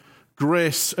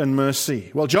grace and mercy.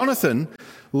 Well, Jonathan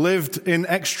lived in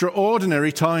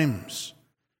extraordinary times,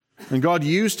 and God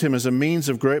used him as a means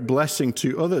of great blessing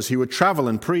to others. He would travel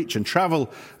and preach and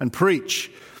travel and preach.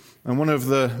 And one of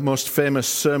the most famous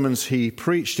sermons he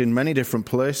preached in many different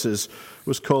places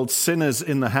was called Sinners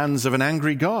in the Hands of an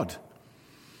Angry God.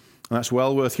 And that's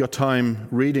well worth your time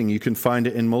reading. You can find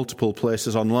it in multiple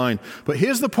places online. But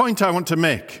here's the point I want to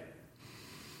make.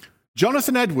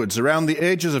 Jonathan Edwards, around the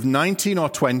ages of 19 or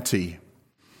 20,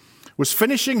 was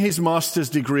finishing his master's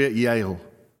degree at Yale.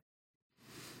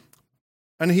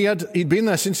 And he'd been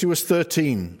there since he was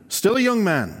 13, still a young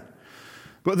man.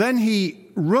 But then he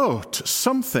wrote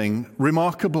something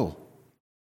remarkable.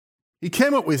 He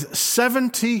came up with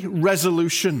 70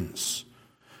 resolutions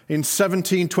in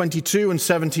 1722 and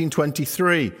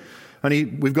 1723.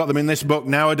 And we've got them in this book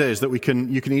nowadays that you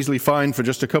can easily find for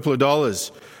just a couple of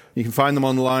dollars. You can find them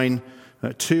online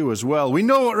too as well. We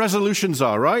know what resolutions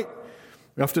are, right?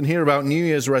 We often hear about New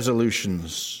Year's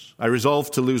resolutions. I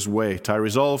resolve to lose weight. I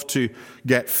resolve to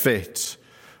get fit.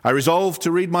 I resolve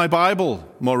to read my Bible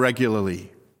more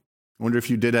regularly. I wonder if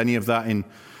you did any of that in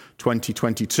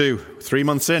 2022. 3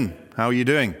 months in, how are you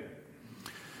doing?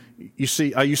 You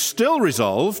see, are you still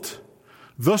resolved,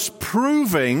 thus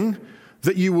proving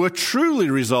that you were truly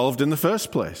resolved in the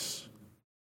first place?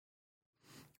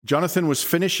 Jonathan was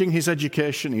finishing his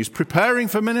education. He's preparing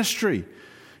for ministry.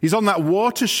 He's on that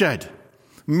watershed,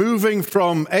 moving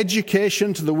from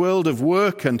education to the world of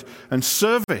work and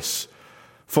service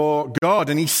for God.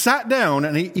 And he sat down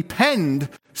and he penned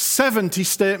 70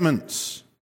 statements,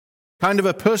 kind of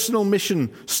a personal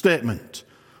mission statement,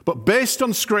 but based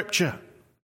on Scripture.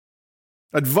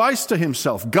 Advice to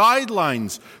himself,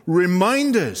 guidelines,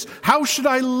 reminders. How should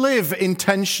I live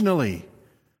intentionally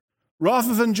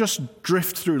rather than just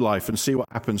drift through life and see what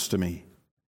happens to me?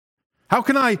 How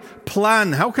can I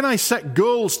plan? How can I set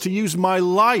goals to use my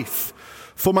life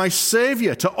for my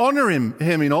Savior, to honor Him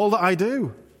in all that I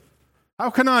do?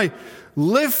 How can I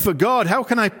live for God? How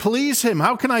can I please Him?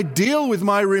 How can I deal with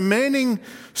my remaining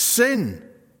sin?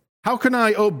 How can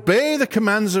I obey the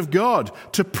commands of God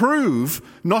to prove,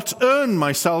 not earn,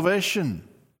 my salvation?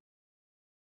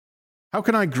 How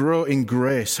can I grow in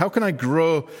grace? How can I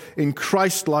grow in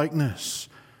Christ-likeness?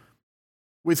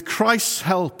 With Christ's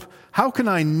help, how can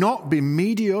I not be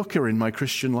mediocre in my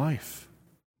Christian life?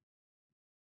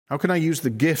 How can I use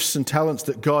the gifts and talents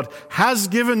that God has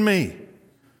given me?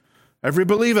 Every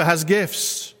believer has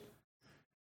gifts.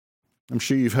 I'm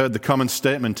sure you've heard the common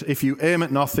statement, if you aim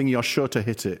at nothing, you're sure to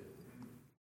hit it.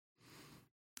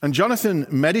 And Jonathan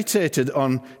meditated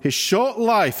on his short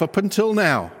life up until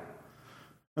now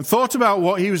and thought about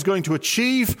what he was going to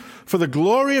achieve for the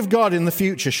glory of God in the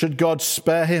future should God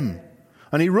spare him.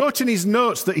 And he wrote in his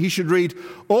notes that he should read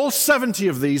all 70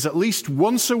 of these at least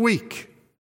once a week.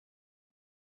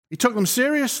 He took them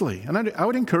seriously, and I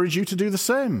would encourage you to do the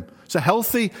same. It's a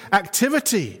healthy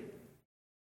activity.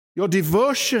 Your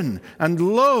devotion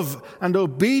and love and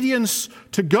obedience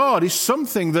to God is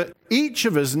something that each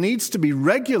of us needs to be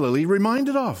regularly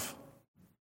reminded of.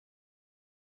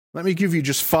 Let me give you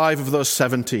just 5 of those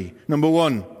 70. Number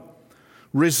 1,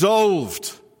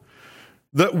 resolved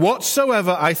that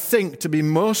whatsoever I think to be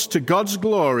most to God's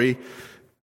glory,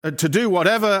 to do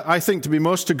whatever I think to be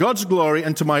most to God's glory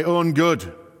and to my own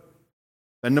good.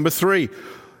 And number 3,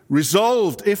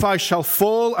 resolved if I shall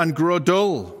fall and grow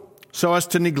dull, so as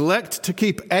to neglect to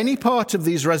keep any part of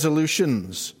these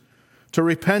resolutions, to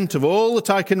repent of all that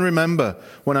I can remember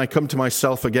when I come to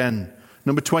myself again.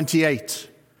 Number 28,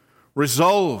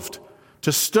 resolved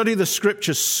to study the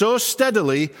Scriptures so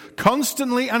steadily,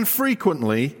 constantly and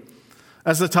frequently,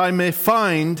 as that I may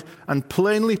find and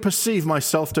plainly perceive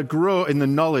myself to grow in the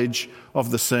knowledge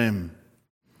of the same.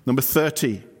 Number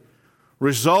 30,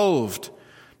 resolved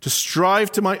to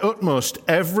strive to my utmost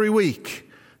every week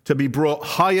to be brought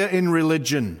higher in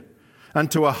religion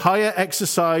and to a higher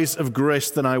exercise of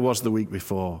grace than I was the week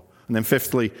before. And then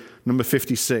fifthly, number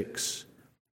 56,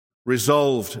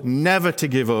 resolved never to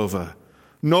give over,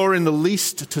 nor in the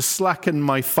least to slacken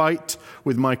my fight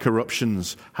with my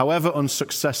corruptions, however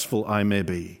unsuccessful I may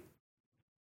be.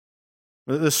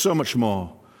 There's so much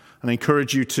more, and I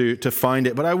encourage you to find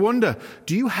it. But I wonder,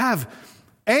 do you have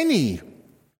any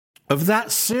of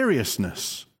that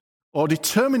seriousness or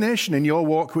determination in your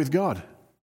walk with God?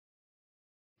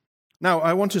 Now,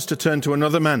 I want us to turn to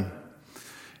another man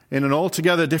in an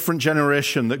altogether different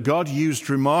generation that God used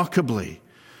remarkably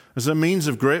as a means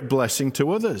of great blessing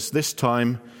to others, this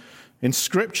time in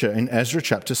Scripture, in Ezra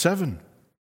chapter 7.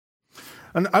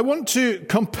 And I want to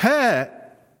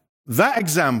compare that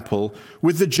example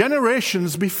with the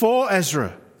generations before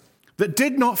Ezra that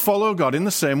did not follow God in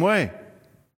the same way.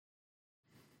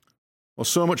 Well,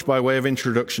 so much by way of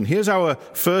introduction. Here's our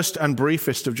first and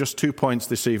briefest of just 2 points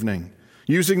this evening,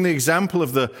 using the example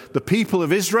of the people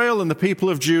of Israel and the people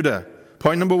of Judah.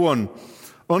 Point number 1,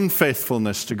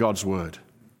 unfaithfulness to God's word.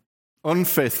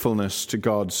 Unfaithfulness to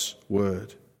God's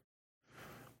word.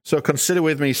 So consider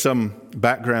with me some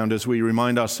background as we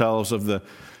remind ourselves of the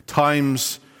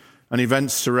times and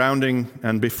events surrounding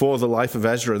and before the life of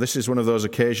Ezra. This is one of those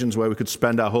occasions where we could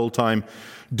spend our whole time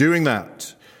doing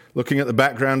that, looking at the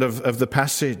background of the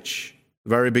passage. The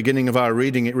very beginning of our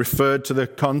reading, it referred to the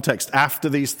context after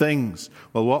these things.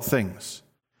 Well, what things?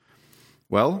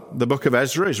 Well, the book of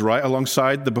Ezra is right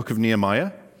alongside the book of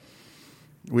Nehemiah.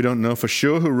 We don't know for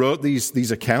sure who wrote these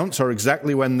accounts or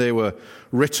exactly when they were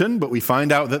written, but we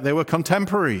find out that they were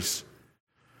contemporaries.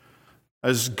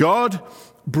 As God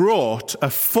brought a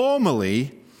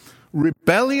formerly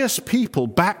rebellious people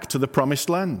back to the promised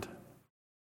land.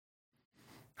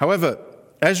 However,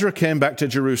 Ezra came back to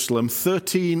Jerusalem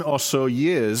 13 or so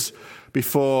years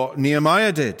before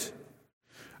Nehemiah did.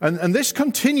 And this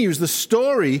continues the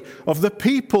story of the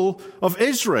people of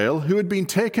Israel who had been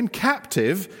taken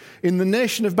captive in the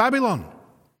nation of Babylon.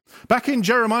 Back in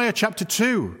Jeremiah chapter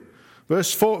 2,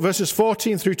 verses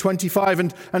 14 through 25,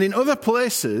 and in other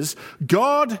places,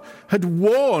 God had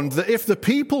warned that if the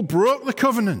people broke the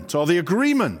covenant or the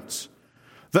agreement,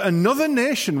 that another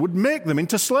nation would make them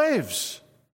into slaves.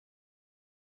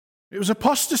 It was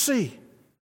apostasy.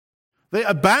 They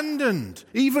abandoned,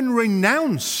 even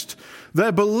renounced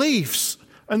their beliefs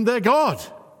and their God.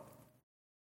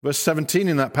 Verse 17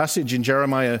 in that passage in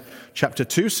Jeremiah chapter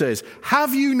 2 says,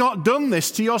 "Have you not done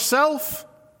this to yourself?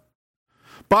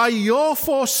 By your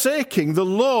forsaking the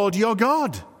Lord your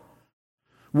God,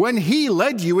 when he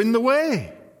led you in the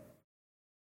way."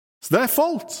 It's their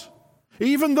fault.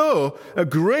 Even though a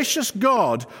gracious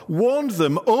God warned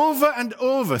them over and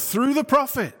over through the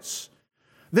prophets,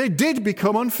 they did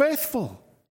become unfaithful.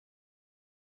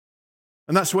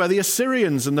 And that's where the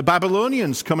Assyrians and the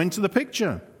Babylonians come into the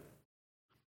picture.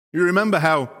 You remember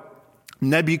how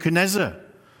Nebuchadnezzar,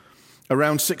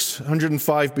 around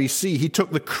 605 BC, he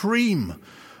took the cream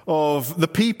of the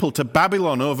people to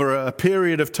Babylon over a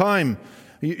period of time.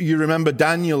 You remember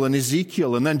Daniel and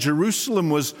Ezekiel, and then Jerusalem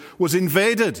was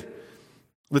invaded.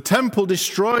 The temple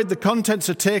destroyed, the contents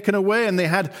are taken away, and they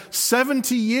had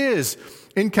 70 years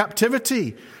in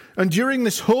captivity. And during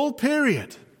this whole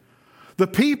period, the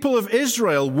people of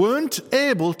Israel weren't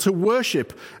able to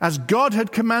worship as God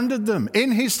had commanded them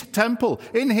in his temple,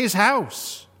 in his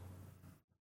house.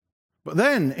 But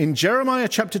then in Jeremiah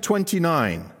chapter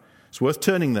 29, it's worth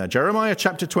turning there, Jeremiah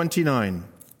chapter 29.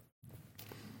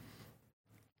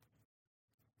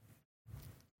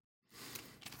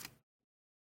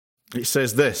 It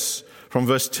says this from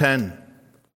verse 10.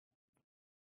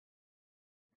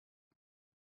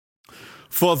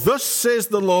 "For thus says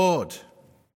the Lord,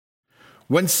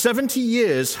 when 70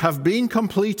 years have been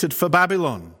completed for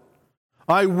Babylon,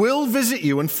 I will visit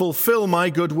you and fulfill my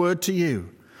good word to you,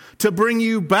 to bring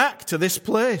you back to this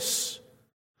place.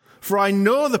 For I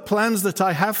know the plans that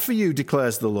I have for you,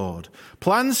 declares the Lord,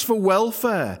 plans for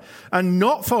welfare and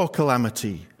not for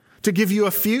calamity, to give you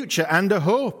a future and a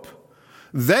hope.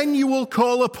 Then you will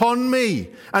call upon me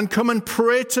and come and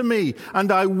pray to me,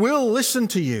 and I will listen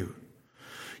to you.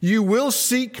 You will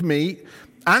seek me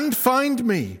and find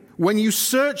me when you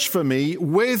search for me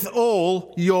with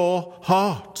all your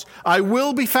heart. I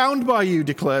will be found by you,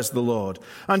 declares the Lord,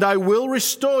 and I will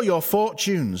restore your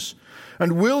fortunes,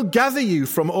 and will gather you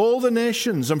from all the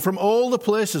nations and from all the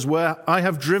places where I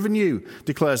have driven you,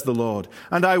 declares the Lord,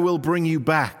 and I will bring you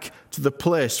back to the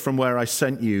place from where I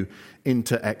sent you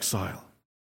into exile."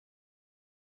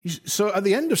 So at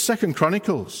the end of 2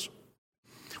 Chronicles,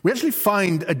 we actually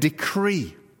find a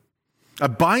decree, a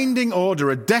binding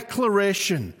order, a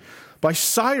declaration by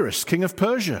Cyrus, king of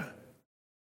Persia.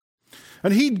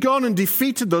 And he'd gone and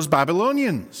defeated those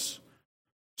Babylonians.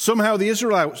 Somehow the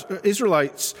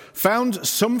Israelites found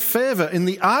some favor in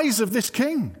the eyes of this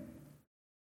king.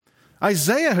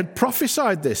 Isaiah had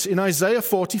prophesied this in Isaiah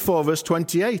 44, verse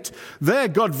 28. There,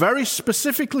 God very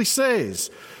specifically says,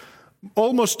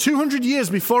 almost 200 years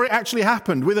before it actually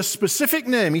happened, with a specific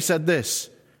name, he said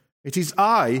this, "It is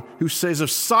I who says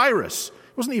of Cyrus,"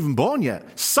 he wasn't even born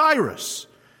yet, "Cyrus,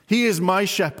 he is my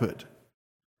shepherd,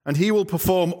 and he will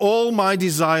perform all my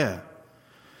desire.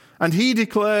 And he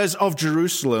declares of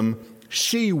Jerusalem,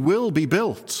 she will be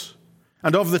built,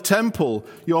 and of the temple,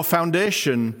 your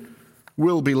foundation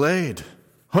will be laid."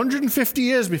 150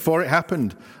 years before it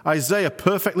happened, Isaiah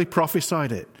perfectly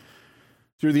prophesied it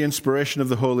through the inspiration of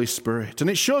the Holy Spirit. And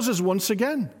it shows us once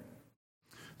again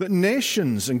that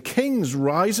nations and kings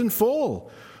rise and fall,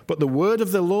 but the word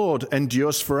of the Lord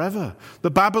endures forever.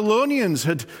 The Babylonians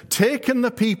had taken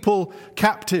the people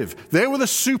captive. They were the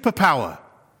superpower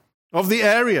of the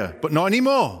area, but not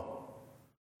anymore.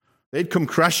 They'd come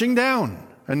crashing down,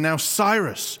 and now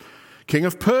Cyrus, king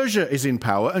of Persia, is in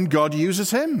power, and God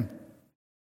uses him.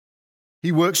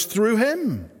 He works through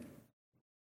him.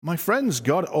 My friends,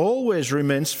 God always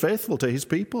remains faithful to his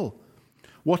people,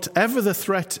 whatever the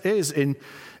threat is in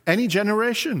any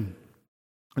generation.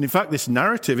 And in fact, this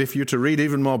narrative, if you're to read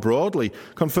even more broadly,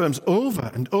 confirms over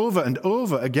and over and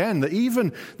over again that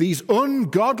even these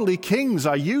ungodly kings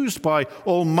are used by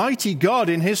Almighty God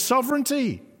in his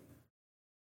sovereignty.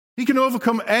 He can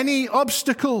overcome any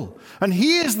obstacle, and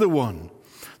he is the one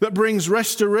that brings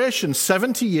restoration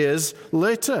 70 years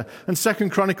later. And 2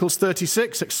 Chronicles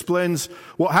 36 explains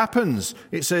what happens.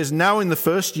 It says, "Now in the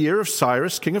first year of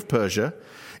Cyrus, king of Persia,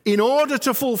 in order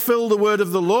to fulfill the word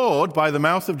of the Lord by the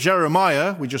mouth of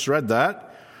Jeremiah," we just read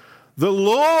that, "the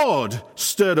Lord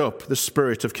stirred up the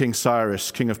spirit of King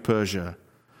Cyrus, king of Persia,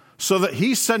 so that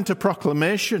he sent a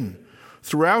proclamation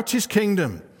throughout his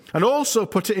kingdom, and also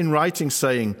put it in writing,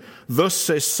 saying, 'Thus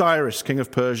says Cyrus, king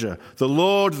of Persia, the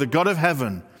Lord, the God of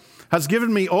heaven, has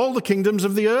given me all the kingdoms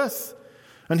of the earth,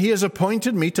 and he has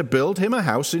appointed me to build him a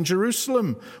house in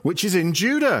Jerusalem, which is in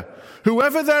Judah.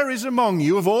 Whoever there is among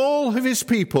you of all of his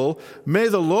people, may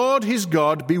the Lord his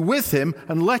God be with him,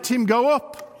 and let him go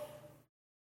up.'"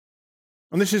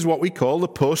 And this is what we call the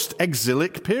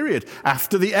post-exilic period,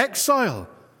 after the exile.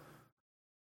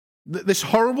 This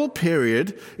horrible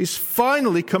period is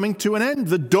finally coming to an end.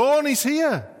 The dawn is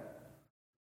here.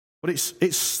 But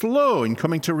it's slow in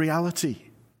coming to reality.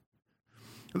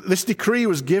 This decree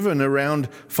was given around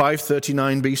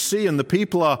 539 BC, and the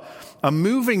people are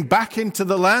moving back into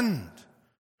the land,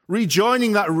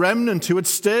 rejoining that remnant who had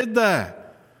stayed there.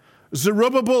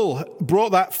 Zerubbabel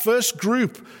brought that first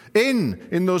group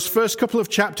in those first couple of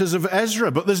chapters of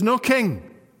Ezra, but there's no king.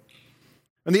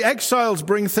 And the exiles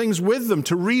bring things with them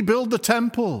to rebuild the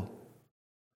temple.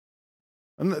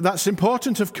 And that's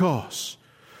important, of course.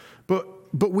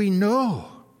 But we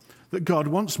know that God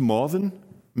wants more than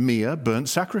mere burnt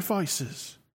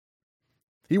sacrifices.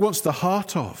 He wants the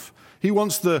heart of, he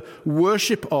wants the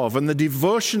worship of, and the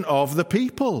devotion of the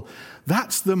people.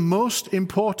 That's the most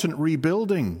important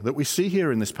rebuilding that we see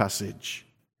here in this passage.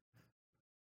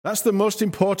 That's the most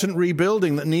important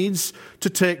rebuilding that needs to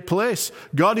take place.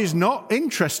 God is not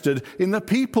interested in the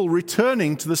people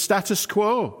returning to the status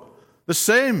quo, the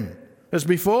same as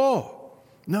before.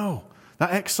 No,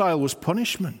 that exile was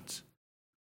punishment,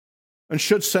 and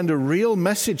should send a real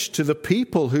message to the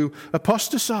people who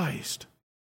apostatized.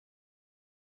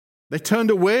 They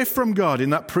turned away from God in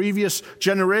that previous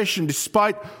generation,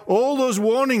 despite all those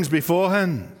warnings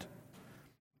beforehand.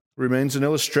 Remains an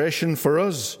illustration for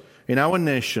us in our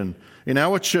nation, in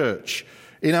our church,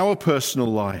 in our personal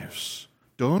lives.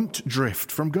 Don't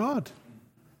drift from God.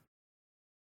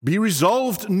 Be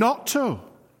resolved not to.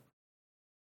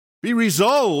 Be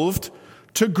resolved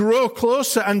to grow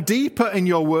closer and deeper in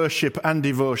your worship and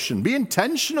devotion. Be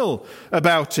intentional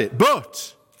about it.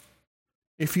 But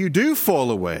if you do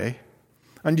fall away,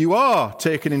 and you are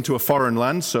taken into a foreign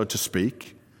land, so to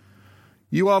speak,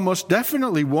 you are most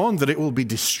definitely warned that it will be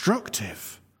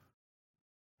destructive.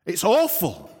 It's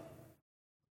awful.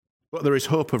 But there is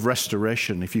hope of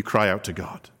restoration if you cry out to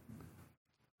God.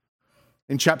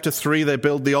 In chapter 3, they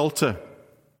build the altar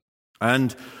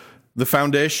and the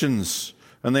foundations,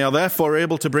 and they are therefore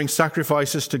able to bring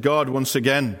sacrifices to God once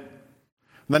again.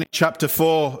 And then in chapter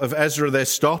 4 of Ezra, they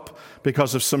stop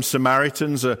because of some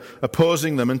Samaritans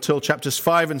opposing them until chapters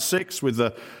 5 and 6, with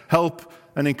the help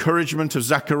and encouragement of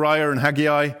Zechariah and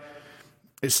Haggai.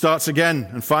 It starts again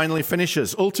and finally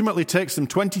finishes. Ultimately takes them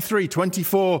 23,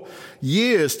 24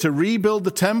 years to rebuild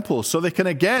the temple so they can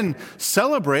again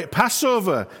celebrate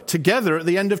Passover together at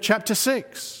the end of chapter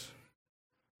 6.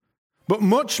 But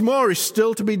much more is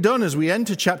still to be done as we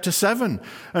enter chapter 7.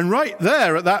 And right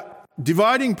there at that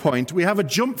dividing point, we have a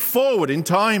jump forward in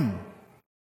time.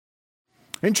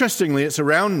 Interestingly, it's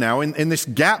around now in this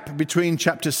gap between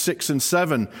chapters 6 and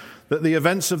 7 that the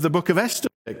events of the book of Esther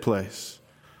take place.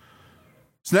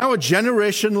 It's now a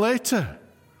generation later,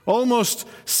 almost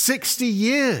 60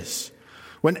 years,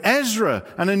 when Ezra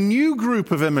and a new group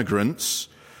of immigrants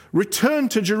returned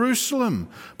to Jerusalem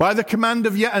by the command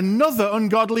of yet another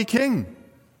ungodly king.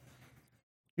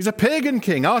 He's a pagan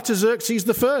king, Artaxerxes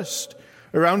I,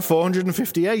 around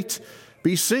 458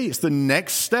 BC. It's the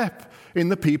next step in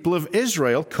the people of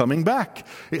Israel coming back.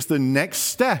 It's the next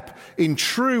step in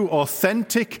true,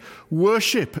 authentic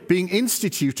worship being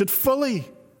instituted fully.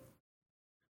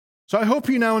 So I hope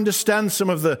you now understand some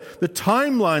of the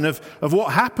timeline of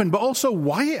what happened, but also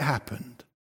why it happened.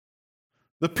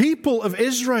 The people of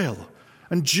Israel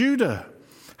and Judah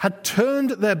had turned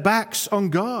their backs on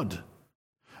God.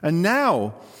 And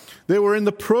now they were in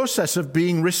the process of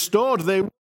being restored. They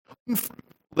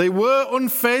were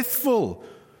unfaithful.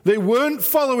 They weren't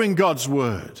following God's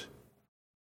word.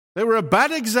 They were a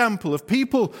bad example of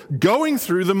people going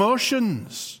through the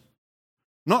motions,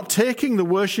 not taking the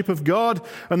worship of God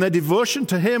and their devotion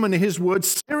to Him and His word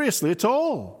seriously at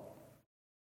all.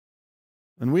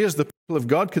 And we as the people of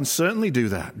God can certainly do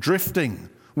that,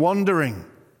 drifting, wandering,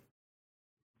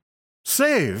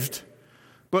 saved,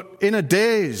 but in a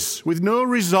daze, with no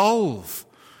resolve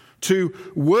to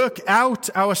work out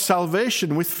our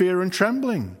salvation with fear and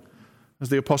trembling, as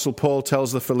the Apostle Paul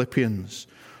tells the Philippians.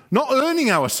 Not earning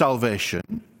our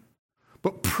salvation,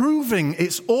 but proving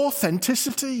its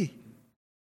authenticity.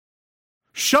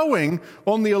 Showing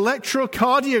on the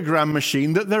electrocardiogram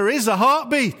machine that there is a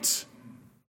heartbeat.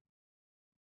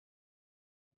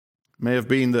 May have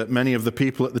been that many of the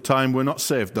people at the time were not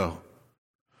saved, though.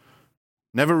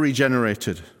 Never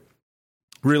regenerated.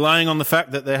 Relying on the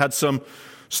fact that they had some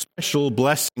special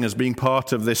blessing as being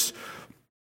part of this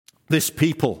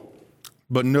people,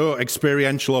 but no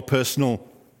experiential or personal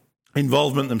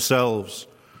involvement themselves.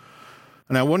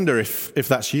 And I wonder if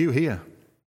that's you here.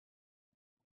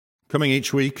 Coming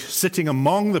each week, sitting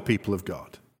among the people of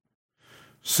God,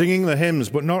 singing the hymns,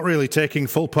 but not really taking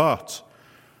full part.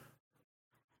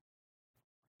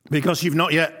 Because you've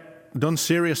not yet done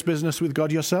serious business with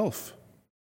God yourself.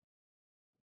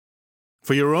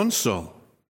 For your own soul.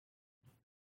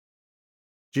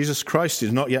 Jesus Christ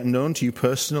is not yet known to you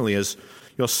personally as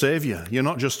your Savior. You're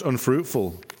not just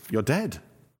unfruitful, you're dead.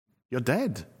 You're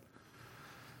dead.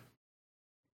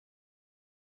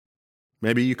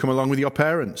 Maybe you come along with your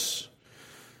parents.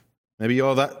 Maybe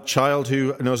you're that child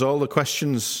who knows all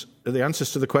the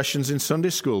answers to the questions in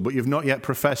Sunday school, but you've not yet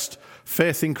professed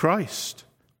faith in Christ.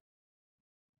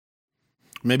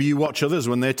 Maybe you watch others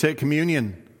when they take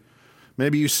communion.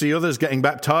 Maybe you see others getting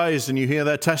baptized and you hear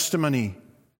their testimony.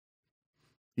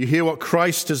 You hear what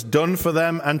Christ has done for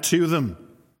them and to them.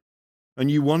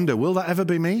 And you wonder, will that ever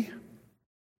be me?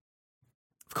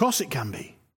 Of course it can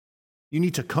be. You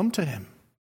need to come to Him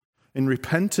in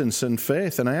repentance and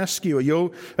faith. And I ask you,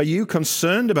 are you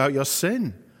concerned about your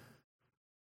sin?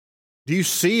 Do you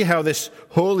see how this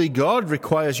holy God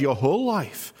requires your whole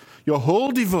life, your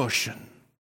whole devotion?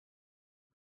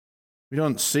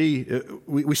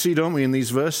 We see, don't we, in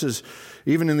these verses,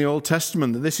 even in the Old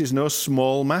Testament, that this is no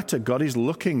small matter. God is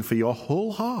looking for your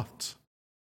whole heart,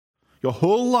 your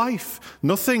whole life,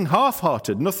 nothing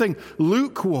half-hearted, nothing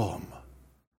lukewarm.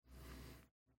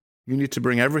 You need to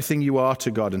bring everything you are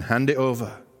to God and hand it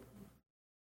over,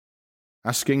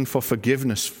 asking for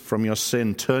forgiveness from your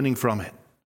sin, turning from it.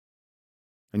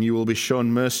 And you will be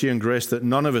shown mercy and grace that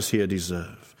none of us here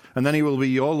deserve. And then He will be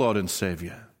your Lord and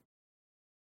Savior.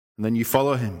 And then you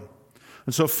follow Him.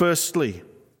 And so firstly,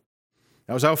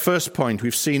 that was our first point.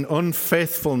 We've seen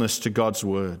unfaithfulness to God's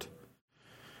word.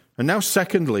 And now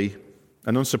secondly,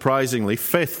 and unsurprisingly,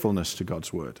 faithfulness to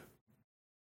God's word.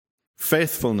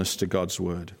 Faithfulness to God's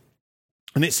word.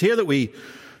 And it's here that we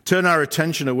turn our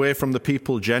attention away from the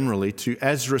people generally to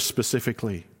Ezra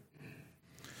specifically.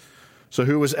 So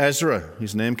who was Ezra?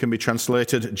 His name can be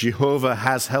translated, Jehovah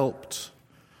has helped.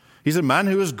 He's a man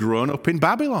who has grown up in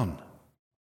Babylon,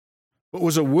 but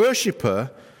was a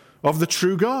worshipper of the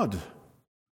true God,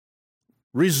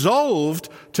 resolved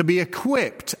to be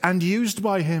equipped and used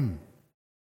by Him.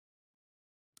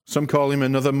 Some call him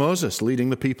another Moses, leading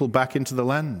the people back into the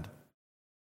land.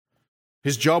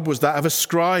 His job was that of a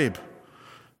scribe.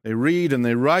 They read and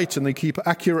they write and they keep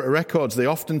accurate records. They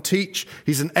often teach.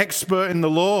 He's an expert in the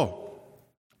law.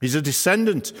 He's a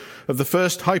descendant of the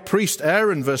first high priest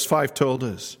Aaron, verse 5 told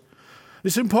us.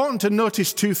 It's important to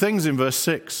notice two things in verse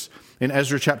 6 in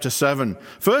Ezra chapter 7.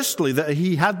 Firstly, that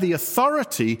he had the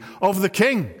authority of the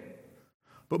king.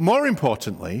 But more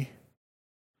importantly,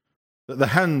 that the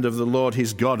hand of the Lord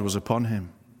his God was upon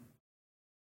him.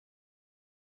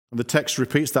 And the text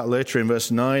repeats that later in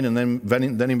verse 9 and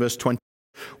then in verse 20.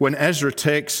 When Ezra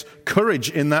takes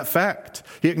courage in that fact,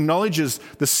 he acknowledges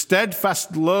the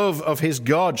steadfast love of his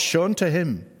God shown to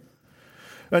him.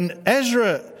 And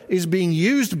Ezra is being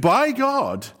used by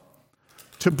God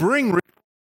to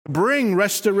bring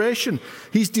restoration.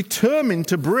 He's determined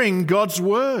to bring God's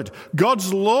word,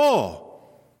 God's law,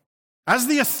 as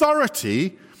the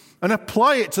authority and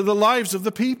apply it to the lives of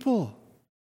the people.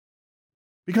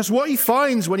 Because what he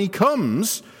finds when he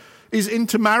comes is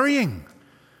intermarrying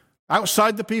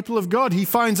outside the people of God. He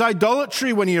finds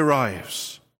idolatry when he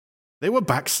arrives. They were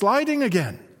backsliding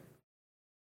again.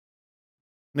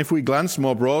 And if we glance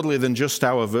more broadly than just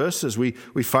our verses, we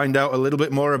find out a little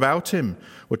bit more about him.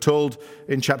 We're told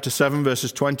in chapter 7,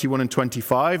 verses 21 and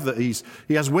 25, that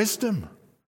he has wisdom.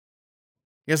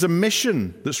 He has a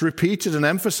mission that's repeated and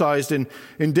emphasized in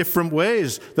different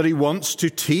ways, that he wants to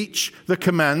teach the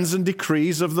commands and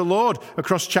decrees of the Lord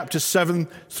across chapters 7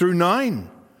 through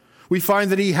 9. We find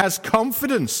that he has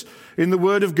confidence in the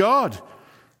word of God.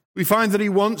 We find that he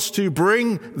wants to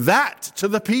bring that to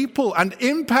the people and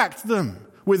impact them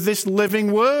with this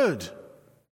living word.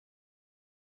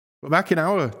 But back in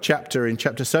our chapter, in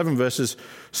chapter 7, verses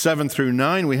 7 through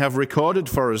 9, we have recorded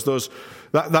for us that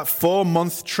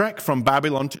 4-month trek from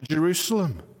Babylon to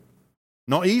Jerusalem.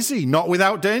 Not easy, not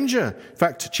without danger. In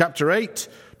fact, chapter 8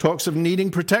 talks of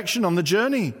needing protection on the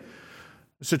journey.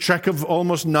 It's a trek of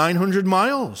almost 900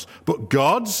 miles. But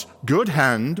God's good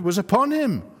hand was upon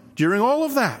him during all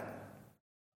of that.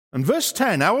 And verse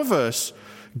 10, our verse,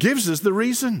 gives us the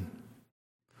reason.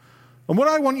 And what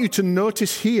I want you to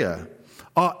notice here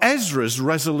are Ezra's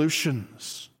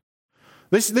resolutions.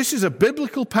 This is a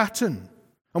biblical pattern,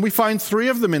 and we find 3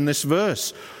 of them in this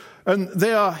verse. And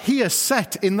they are here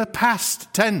set in the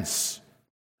past tense.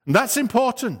 And that's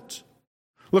important.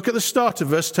 Look at the start of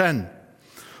verse 10.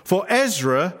 For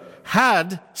Ezra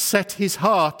had set his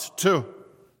heart to.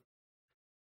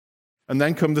 And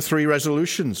then come the 3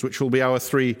 resolutions, which will be our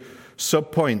 3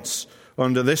 subpoints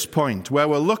under this point, where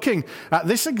we're looking at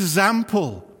this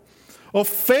example of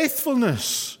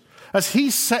faithfulness as he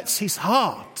sets his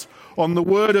heart on the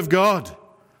word of God.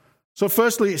 So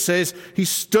firstly, it says he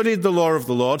studied the law of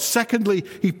the Lord. Secondly,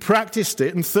 he practiced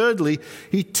it. And thirdly,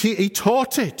 he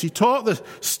taught it. He taught the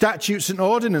statutes and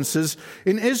ordinances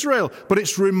in Israel. But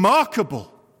it's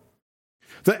remarkable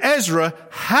that Ezra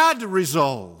had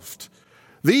resolved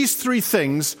these 3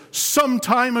 things some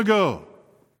time ago.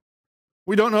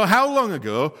 We don't know how long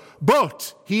ago,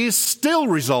 but he is still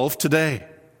resolved today.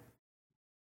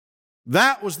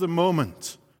 That was the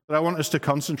moment that I want us to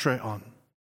concentrate on.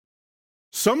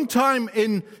 Sometime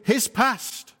in his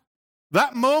past,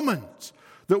 that moment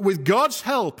that with God's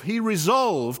help he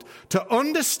resolved to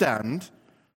understand,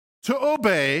 to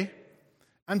obey,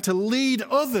 and to lead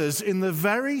others in the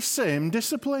very same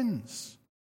disciplines.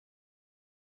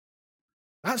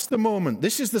 That's the moment.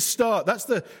 This is the start. That's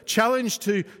the challenge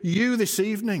to you this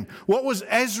evening. What was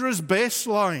Ezra's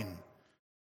baseline?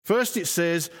 First it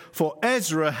says, for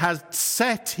Ezra has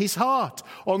set his heart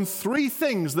on 3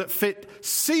 things that fit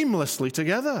seamlessly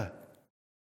together.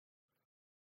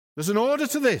 There's an order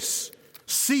to this.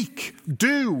 Seek,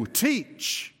 do,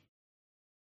 teach.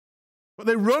 But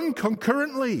they run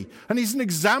concurrently, and he's an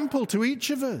example to each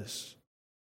of us.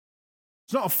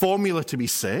 It's not a formula to be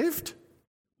saved.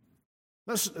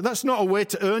 That's not a way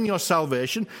to earn your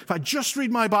salvation. If I just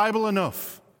read my Bible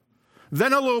enough,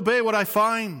 then I'll obey what I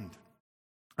find,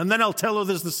 and then I'll tell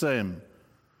others the same.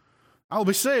 I'll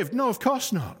be saved. No, of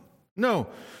course not. No,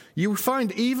 you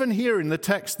find even here in the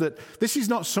text that this is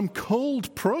not some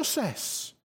cold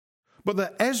process, but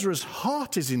that Ezra's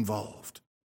heart is involved.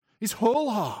 His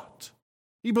whole heart.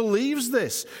 He believes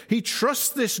this. He trusts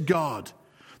this God.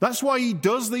 That's why he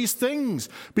does these things,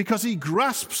 because he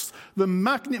grasps the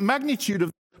magnitude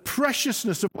of the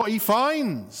preciousness of what he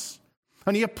finds.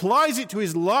 And he applies it to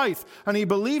his life, and he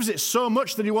believes it so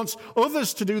much that he wants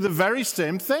others to do the very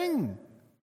same thing.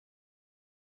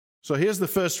 So here's the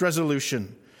first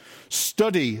resolution.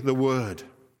 Study the word.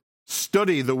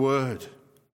 Study the word.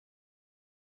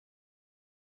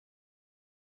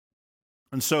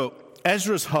 And so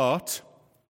Ezra's heart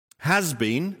has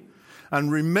been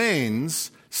and remains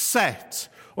set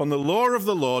on the law of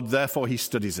the Lord, therefore he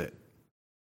studies it.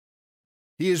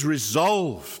 He is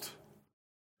resolved.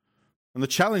 And the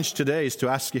challenge today is to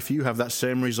ask if you have that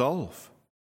same resolve.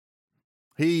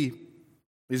 He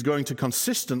is going to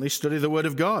consistently study the Word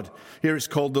of God. Here it's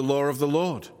called the law of the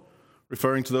Lord,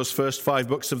 referring to those first 5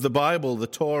 books of the Bible, the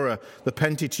Torah, the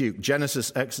Pentateuch, Genesis,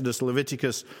 Exodus,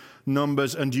 Leviticus,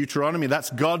 Numbers, and Deuteronomy. That's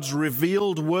God's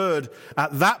revealed Word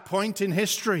at that point in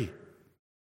history.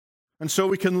 And so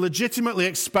we can legitimately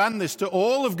expand this to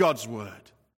all of God's Word.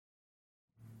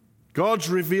 God's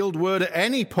revealed Word at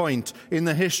any point in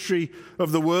the history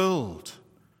of the world.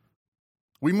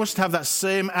 We must have that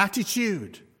same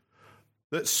attitude,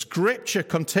 that Scripture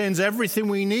contains everything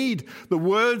we need, the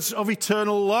words of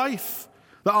eternal life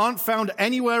that aren't found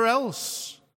anywhere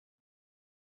else.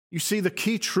 You see, the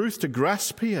key truth to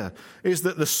grasp here is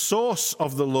that the source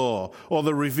of the law or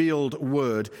the revealed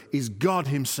Word is God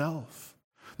Himself.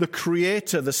 The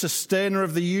creator, the sustainer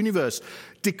of the universe,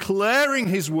 declaring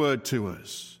his word to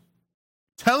us,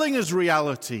 telling us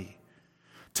reality,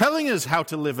 telling us how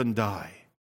to live and die,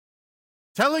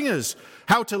 telling us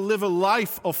how to live a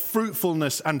life of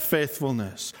fruitfulness and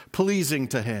faithfulness, pleasing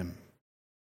to him.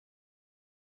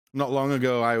 Not long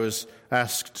ago, I was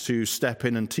asked to step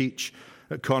in and teach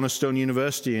at Cornerstone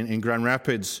University in Grand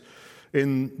Rapids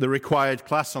in the required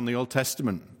class on the Old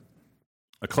Testament,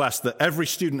 a class that every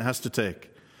student has to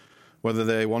take, whether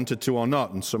they wanted to or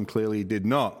not, and some clearly did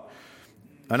not.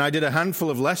 And I did a handful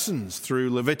of lessons through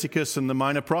Leviticus and the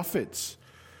Minor Prophets.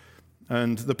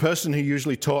 And the person who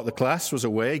usually taught the class was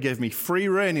away, gave me free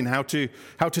rein in how to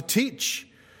teach.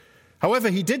 However,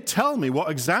 he did tell me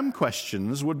what exam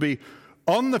questions would be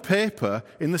on the paper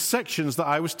in the sections that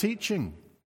I was teaching.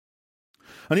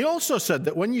 And he also said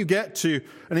that when you get to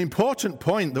an important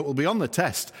point that will be on the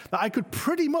test, that I could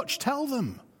pretty much tell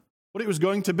them what it was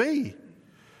going to be.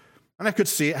 And I could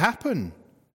see it happen.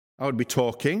 I would be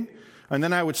talking, and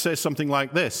then I would say something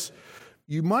like this: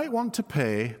 you might want to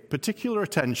pay particular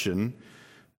attention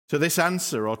to this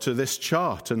answer or to this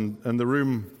chart, and the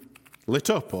room lit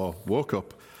up or woke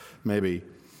up, maybe.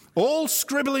 All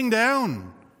scribbling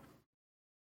down.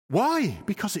 Why?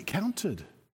 Because it counted.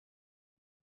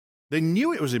 They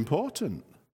knew it was important.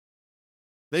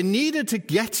 They needed to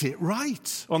get it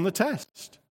right on the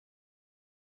test.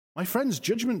 My friends,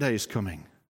 Judgment Day is coming.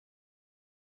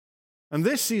 And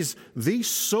this is the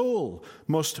sole,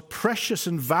 most precious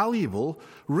and valuable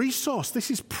resource. This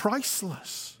is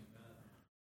priceless.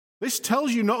 This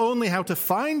tells you not only how to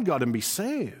find God and be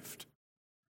saved,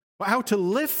 but how to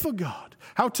live for God,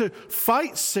 how to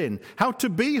fight sin, how to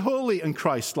be holy and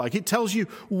Christ-like. It tells you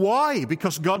why,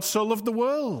 because God so loved the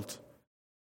world.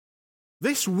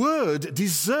 This word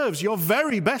deserves your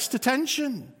very best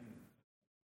attention.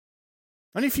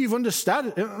 And if you've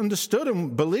understood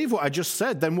and believe what I just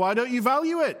said, then why don't you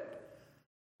value it?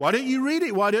 Why don't you read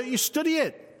it? Why don't you study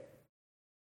it?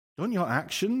 Don't your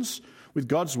actions with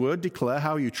God's word declare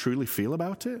how you truly feel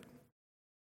about it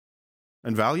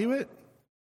and value it?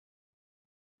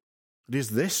 It is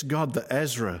this God that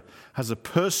Ezra has a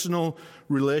personal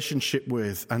relationship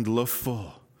with and love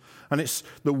for. And it's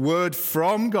the word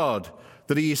from God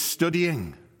that he is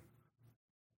studying.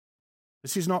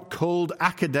 This is not cold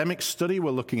academic study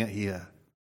we're looking at here.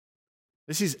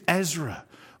 This is Ezra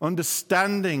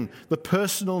understanding the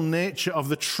personal nature of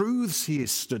the truths he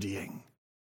is studying.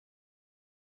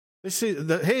 This is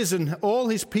that his and all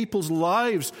his people's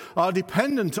lives are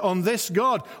dependent on this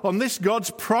God, on this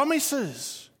God's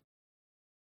promises.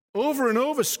 Over and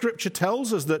over, Scripture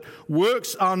tells us that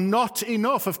works are not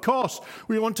enough. Of course,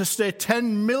 we want to stay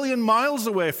 10 million miles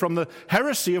away from the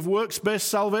heresy of works-based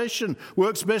salvation,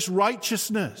 works-based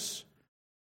righteousness.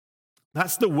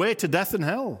 That's the way to death and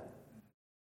hell.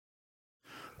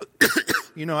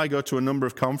 You know, I go to a number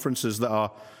of conferences that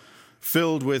are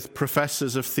filled with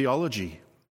professors of theology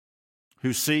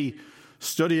who see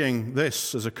studying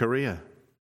this as a career.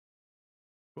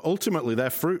 But ultimately, their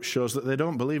fruit shows that they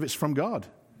don't believe it's from God.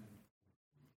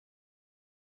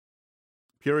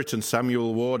 Puritan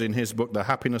Samuel Ward, in his book, The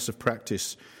Happiness of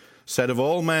Practice, said, "Of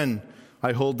all men,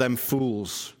 I hold them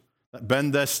fools that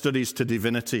bend their studies to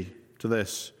divinity, to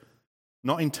this,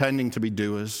 not intending to be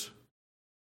doers,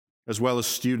 as well as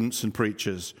students and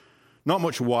preachers, not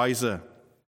much wiser,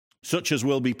 such as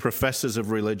will be professors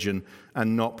of religion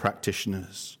and not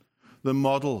practitioners." The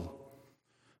model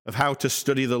of how to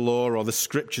study the law or the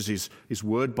Scriptures is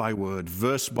word by word,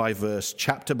 verse by verse,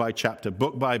 chapter by chapter,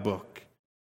 book by book.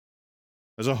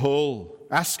 As a whole,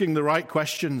 asking the right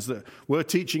questions that we're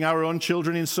teaching our own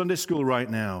children in Sunday school right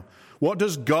now. What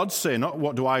does God say? Not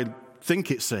what do I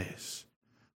think it says.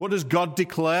 What does God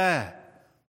declare?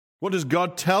 What does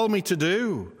God tell me to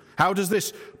do? How does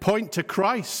this point to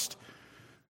Christ?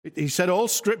 He said all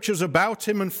Scripture is about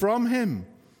him and from him.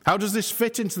 How does this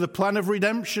fit into the plan of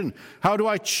redemption? How do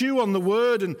I chew on the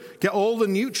word and get all the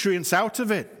nutrients out of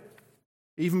it?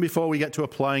 Even before we get to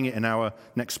applying it in our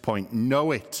next point.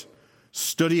 Know it.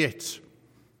 Study it,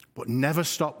 but never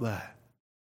stop there.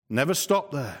 Never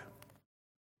stop there.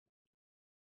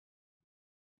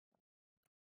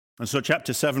 And so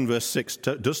chapter 7, verse 6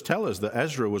 does tell us that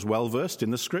Ezra was well versed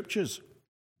in the Scriptures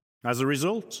as a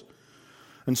result.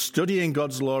 And studying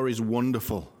God's law is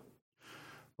wonderful,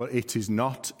 but it is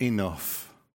not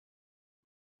enough.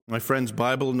 My friends,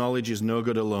 Bible knowledge is no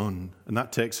good alone. And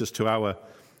that takes us to our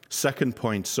second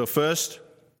point. So first,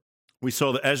 we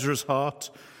saw that Ezra's heart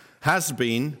has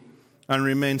been and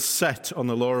remains set on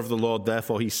the law of the Lord,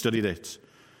 therefore he studied it.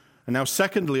 And now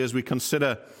secondly, as we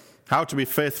consider how to be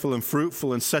faithful and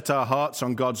fruitful and set our hearts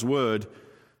on God's word,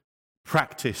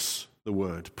 practice the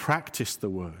word. Practice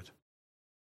the word.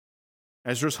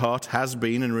 Ezra's heart has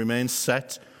been and remains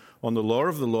set on the law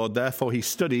of the Lord, therefore he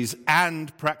studies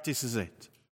and practices it.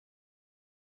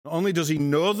 Not only does he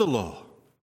know the law,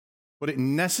 but it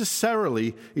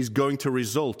necessarily is going to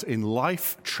result in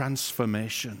life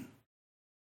transformation.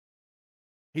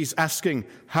 He's asking,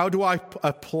 how do I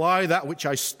apply that which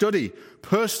I study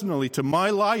personally to my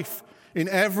life in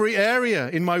every area,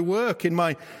 in my work, in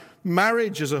my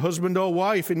marriage as a husband or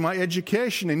wife, in my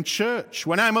education, in church,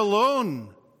 when I'm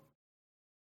alone,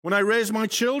 when I raise my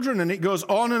children, and it goes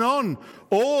on and on.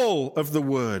 All of the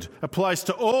word applies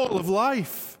to all of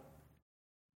life.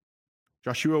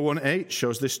 Joshua 1:8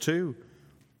 shows this too.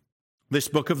 This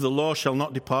book of the law shall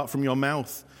not depart from your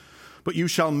mouth, but you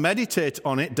shall meditate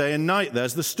on it day and night.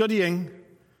 There's the studying.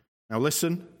 Now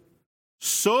listen.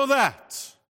 So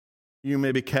that you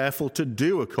may be careful to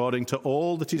do according to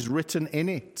all that is written in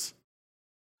it.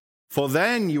 For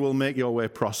then you will make your way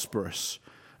prosperous,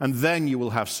 and then you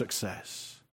will have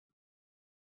success.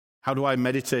 How do I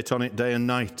meditate on it day and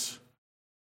night?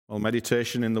 Well,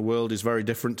 meditation in the world is very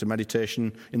different to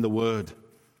meditation in the Word.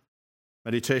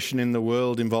 Meditation in the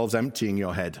world involves emptying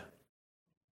your head.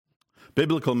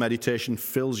 Biblical meditation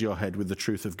fills your head with the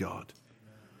truth of God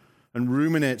and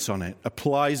ruminates on it,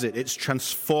 applies it. It's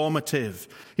transformative.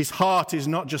 His heart is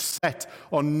not just set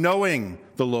on knowing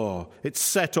the law. It's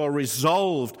set or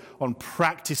resolved on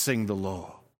practicing the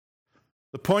law.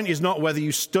 The point is not whether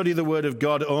you study the Word of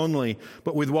God only,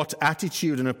 but with what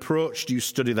attitude and approach do you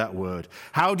study that Word?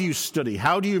 How do you study?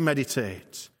 How do you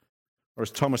meditate? Or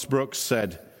as Thomas Brooks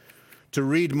said, to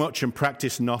read much and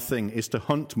practice nothing is to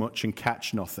hunt much and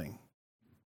catch nothing.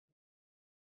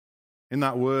 In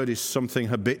that word is something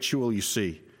habitual, you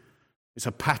see. It's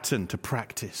a pattern to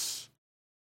practice,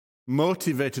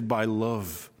 motivated by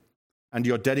love and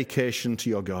your dedication to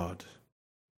your God.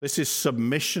 This is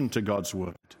submission to God's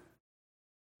word.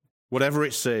 Whatever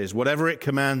it says, whatever it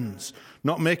commands,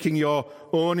 not making your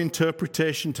own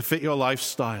interpretation to fit your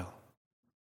lifestyle.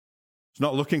 It's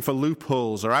not looking for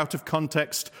loopholes or out of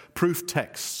context proof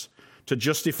texts to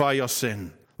justify your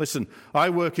sin. Listen, I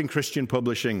work in Christian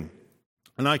publishing,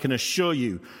 and I can assure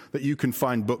you that you can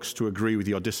find books to agree with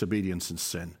your disobedience and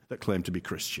sin that claim to be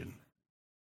Christian.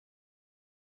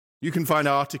 You can find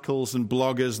articles and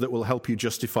bloggers that will help you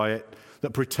justify it,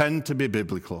 that pretend to be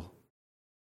biblical,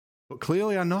 but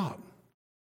clearly are not.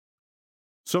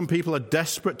 Some people are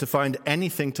desperate to find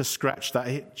anything to scratch that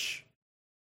itch.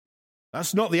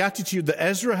 That's not the attitude that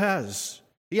Ezra has.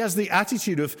 He has the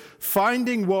attitude of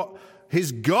finding what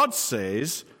his God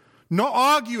says, not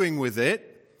arguing with it,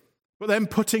 but then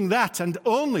putting that and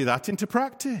only that into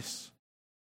practice.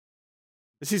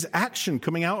 This is action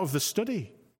coming out of the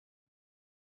study.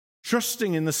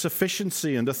 Trusting in the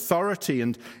sufficiency and authority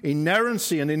and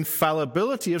inerrancy and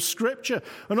infallibility of Scripture.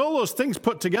 And all those things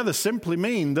put together simply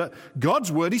mean that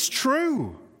God's word is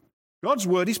true. God's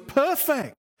word is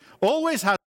perfect. Always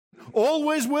has been,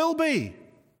 always will be.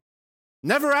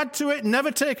 Never add to it,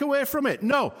 never take away from it.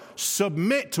 No,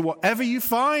 submit to whatever you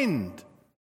find.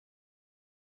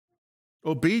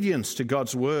 Obedience to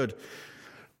God's word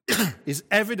is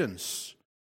evidence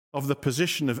of the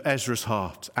position of Ezra's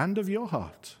heart and of your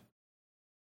heart.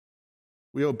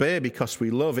 We obey because we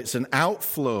love. It's an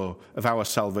outflow of our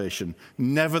salvation,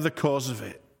 never the cause of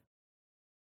it.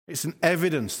 It's an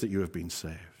evidence that you have been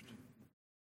saved.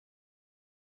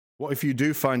 What if you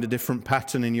do find a different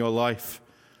pattern in your life?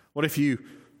 What if you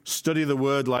study the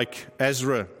word like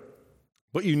Ezra,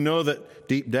 but you know that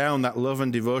deep down that love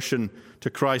and devotion to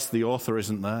Christ, the author,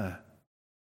 isn't there?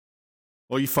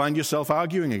 Or you find yourself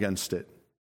arguing against it,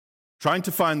 trying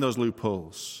to find those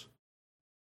loopholes.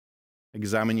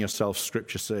 Examine yourself,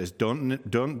 Scripture says.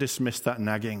 Don't dismiss that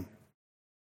nagging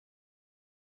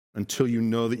until you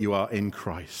know that you are in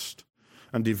Christ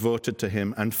and devoted to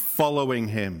Him and following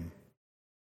Him.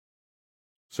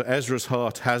 So Ezra's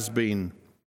heart has been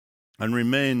and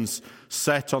remains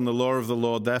set on the law of the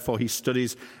Lord. Therefore, he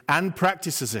studies and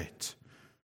practices it.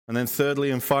 And then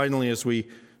thirdly and finally, as we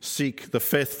seek the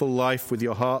faithful life with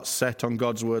your heart set on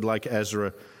God's word like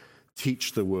Ezra,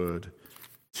 teach the word.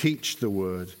 Teach the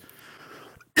word.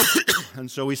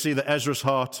 And so we see that Ezra's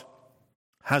heart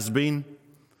has been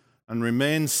and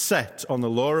remains set on the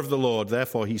law of the Lord.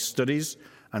 Therefore, he studies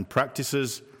and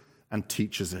practices and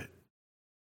teaches it.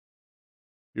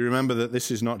 You remember that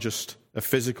this is not just a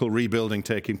physical rebuilding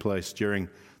taking place during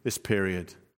this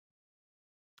period.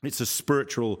 It's a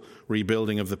spiritual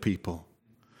rebuilding of the people.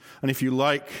 And if you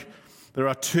like, there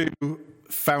are two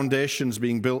foundations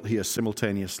being built here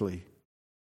simultaneously.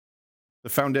 The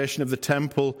foundation of the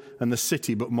temple and the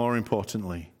city, but more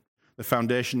importantly, the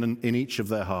foundation in each of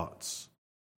their hearts.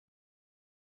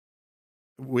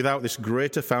 Without this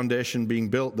greater foundation being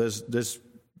built, there's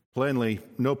Plainly,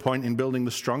 no point in building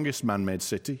the strongest man-made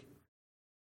city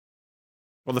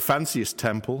or the fanciest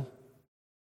temple.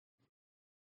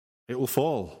 It will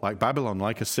fall like Babylon,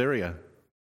 like Assyria.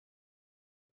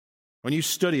 When you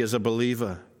study as a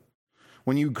believer,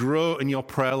 when you grow in your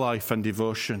prayer life and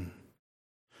devotion,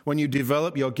 when you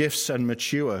develop your gifts and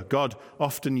mature, God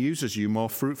often uses you more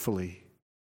fruitfully.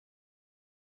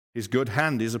 His good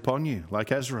hand is upon you,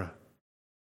 like Ezra.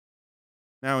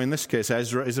 Now, in this case,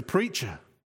 Ezra is a preacher.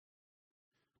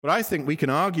 But I think we can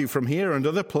argue from here and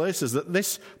other places that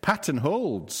this pattern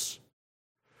holds.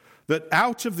 That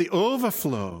out of the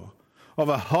overflow of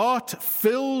a heart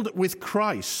filled with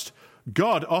Christ,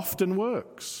 God often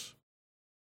works.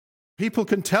 People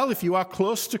can tell if you are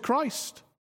close to Christ.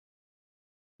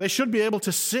 They should be able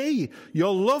to see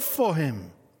your love for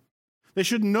Him. They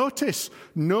should notice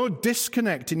no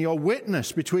disconnect in your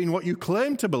witness between what you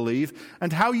claim to believe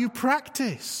and how you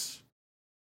practice.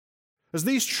 As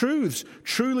these truths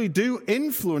truly do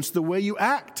influence the way you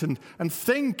act and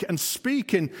think and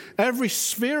speak in every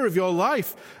sphere of your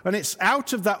life, and it's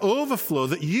out of that overflow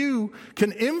that you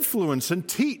can influence and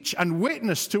teach and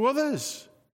witness to others.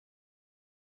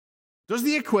 Does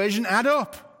the equation add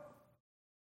up?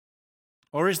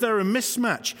 Or is there a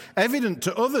mismatch evident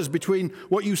to others between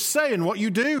what you say and what you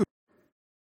do?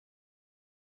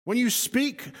 When you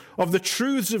speak of the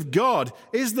truths of God,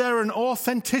 is there an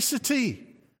authenticity?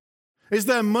 Is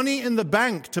there money in the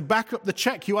bank to back up the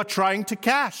check you are trying to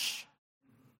cash?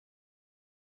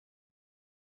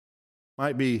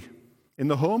 Might be in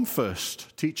the home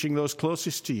first, teaching those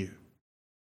closest to you,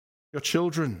 your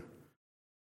children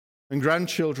and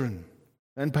grandchildren,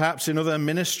 and perhaps in other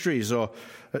ministries or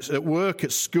at work,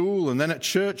 at school, and then at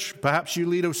church. Perhaps you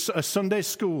lead a Sunday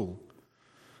school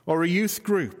or a youth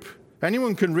group.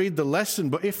 Anyone can read the lesson,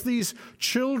 but if these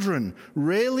children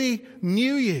really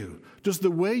knew you, does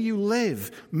the way you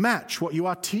live match what you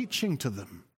are teaching to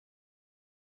them?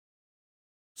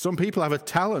 Some people have a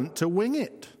talent to wing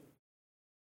it.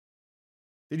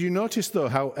 Did you notice, though,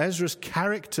 how Ezra's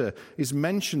character is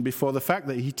mentioned before the fact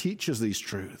that he teaches these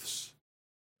truths?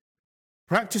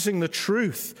 Practicing the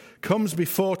truth comes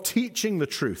before teaching the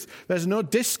truth. There's no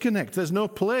disconnect. There's no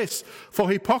place for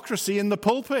hypocrisy in the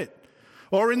pulpit,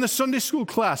 or in the Sunday school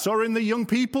class, or in the young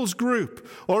people's group,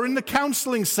 or in the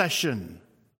counseling session.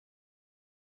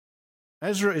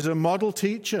 Ezra is a model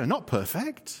teacher, not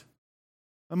perfect.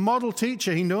 A model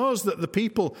teacher. He knows that the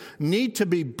people need to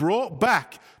be brought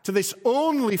back to this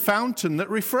only fountain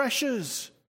that refreshes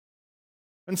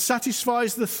and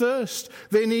satisfies the thirst.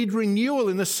 They need renewal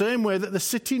in the same way that the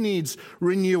city needs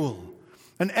renewal.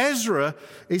 And Ezra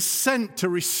is sent to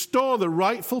restore the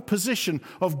rightful position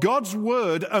of God's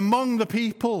word among the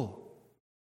people.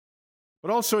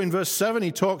 But also in verse 7,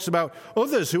 he talks about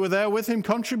others who are there with him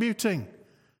contributing.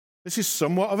 This is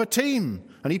somewhat of a team,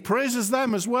 and he praises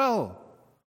them as well.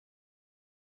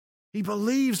 He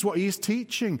believes what he is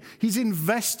teaching. He's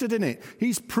invested in it.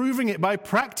 He's proving it by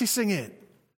practicing it.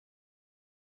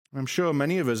 I'm sure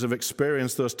many of us have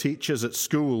experienced those teachers at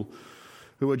school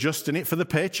who are just in it for the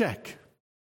paycheck.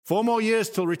 4 more years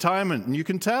till retirement, and you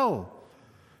can tell.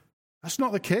 That's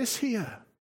not the case here.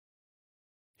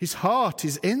 His heart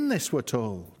is in this, we're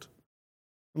told.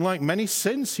 And like many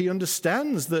since, he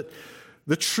understands that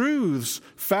the truths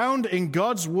found in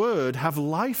God's word have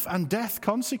life and death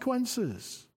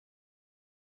consequences.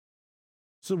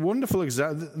 There's a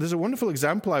wonderful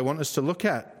example I want us to look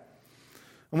at.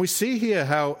 And we see here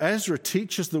how Ezra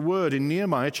teaches the word in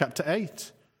Nehemiah chapter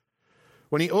 8.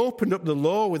 When he opened up the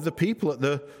law with the people at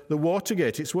the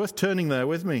Watergate. It's worth turning there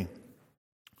with me.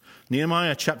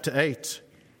 Nehemiah chapter 8.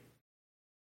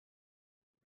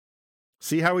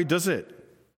 See how he does it.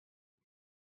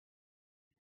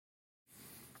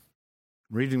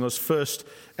 Reading those first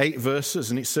 8 verses,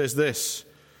 and it says this: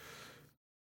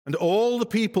 "And all the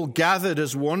people gathered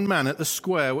as one man at the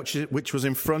square which was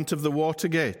in front of the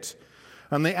Watergate.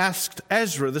 And they asked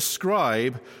Ezra the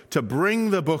scribe to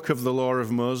bring the book of the law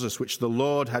of Moses, which the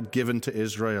Lord had given to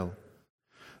Israel.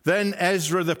 Then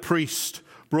Ezra the priest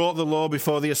brought the law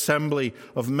before the assembly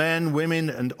of men, women,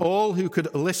 and all who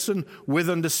could listen with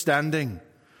understanding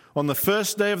on the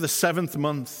first day of the 7th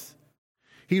month.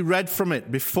 He read from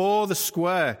it before the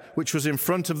square which was in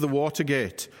front of the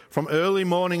Watergate, from early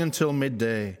morning until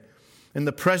midday, in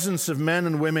the presence of men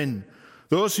and women,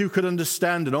 those who could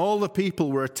understand, and all the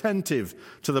people were attentive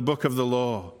to the book of the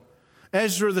law.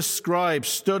 Ezra the scribe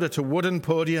stood at a wooden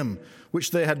podium,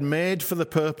 which they had made for the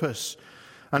purpose,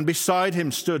 and beside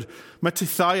him stood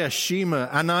Mattithiah, Shema,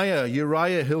 Ananiah,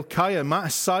 Uriah, Hilkiah,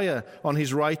 Maaseiah on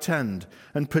his right hand,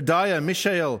 and Pedaiah,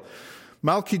 Mishael,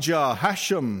 Malchijah,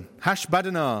 Hashum,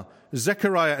 Hashbaddanah,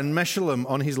 Zechariah and Meshullam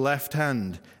on his left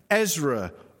hand.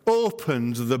 Ezra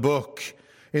opened the book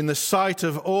in the sight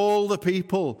of all the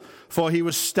people, for he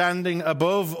was standing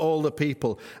above all the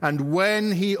people. And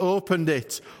when he opened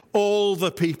it, all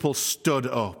the people stood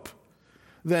up.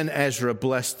 Then Ezra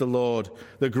blessed the Lord,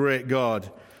 the great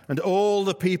God. And all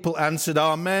the people answered,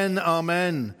 Amen,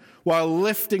 Amen, while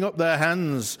lifting up their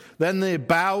hands. Then they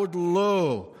bowed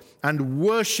low and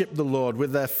worshipped the Lord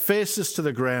with their faces to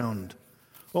the ground.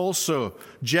 Also,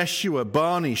 Jeshua,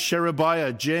 Bani,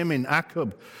 Sherebiah, Jamin,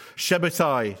 Akkub,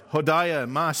 Shabbatai, Hodiah,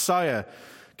 Maaseiah,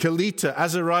 Kelita,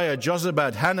 Azariah,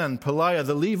 Jozabad, Hanan, Peliah,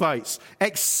 the Levites,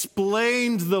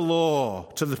 explained the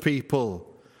law to the people.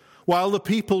 While the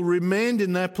people remained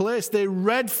in their place, they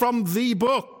read from the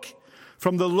book,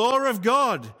 from the law of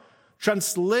God,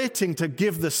 translating to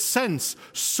give the sense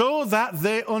so that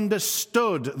they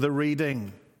understood the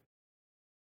reading.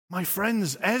 My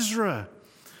friends, Ezra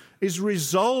is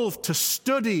resolved to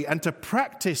study and to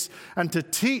practice and to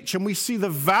teach, and we see the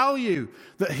value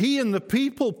that he and the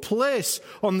people place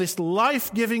on this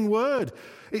life-giving word.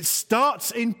 It starts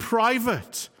in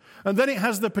private, and then it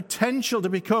has the potential to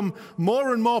become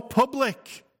more and more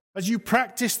public as you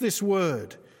practice this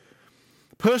word.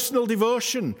 Personal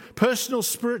devotion, personal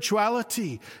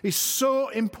spirituality is so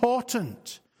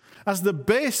important as the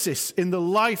basis in the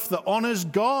life that honors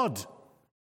God.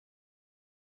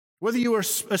 Whether you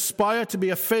aspire to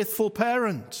be a faithful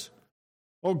parent,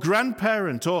 or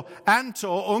grandparent, or aunt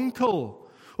or uncle,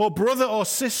 or brother or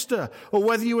sister, or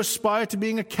whether you aspire to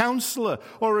being a counselor,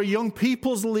 or a young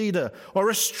people's leader, or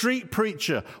a street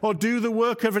preacher, or do the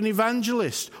work of an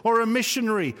evangelist, or a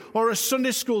missionary, or a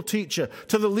Sunday school teacher,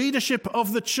 to the leadership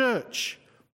of the church,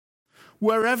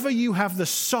 wherever you have the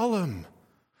solemn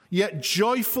yet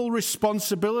joyful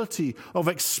responsibility of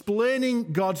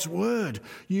explaining God's word,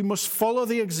 you must follow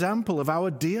the example of our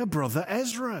dear brother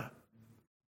Ezra.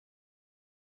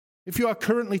 If you are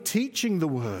currently teaching the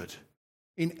word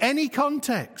in any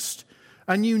context,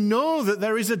 and you know that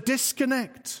there is a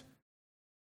disconnect,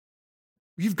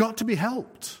 you've got to be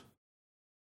helped.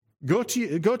 Go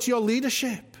to your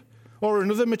leadership or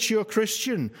another mature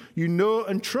Christian you know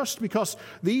and trust, because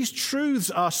these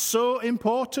truths are so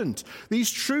important.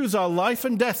 These truths are life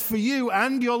and death for you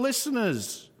and your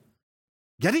listeners.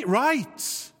 Get it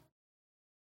right.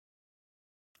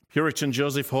 Puritan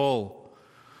Joseph Hall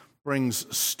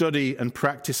brings study and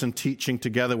practice and teaching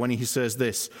together when he says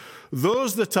this: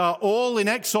 those that are all in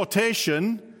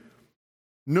exhortation,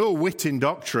 no wit in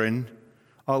doctrine,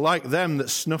 are like them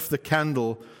that snuff the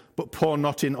candle but pour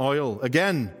not in oil.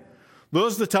 Again,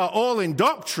 those that are all in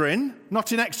doctrine,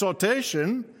 not in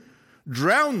exhortation,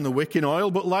 drown the wick in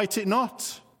oil, but light it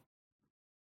not,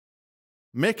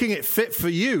 making it fit for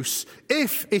use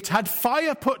if it had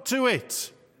fire put to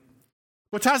it.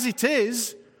 But as it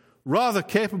is, rather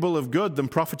capable of good than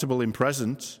profitable in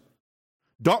present.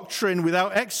 Doctrine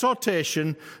without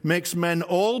exhortation makes men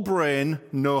all brain,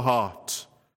 no heart.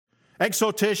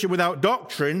 Exhortation without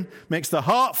doctrine makes the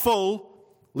heart full,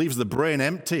 leaves the brain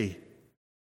empty.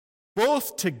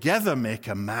 Both together make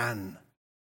a man.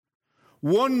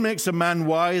 One makes a man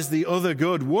wise, the other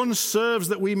good. One serves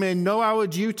that we may know our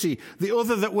duty, the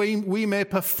other that we may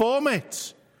perform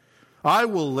it. I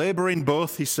will labor in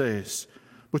both, he says,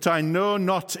 but I know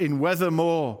not in whether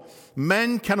more.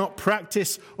 Men cannot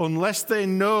practice unless they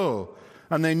know,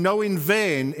 and they know in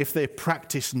vain if they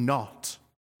practice not.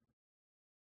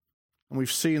 And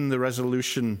we've seen the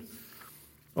resolution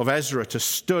of Ezra to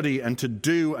study and to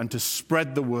do and to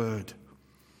spread the word.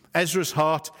 Ezra's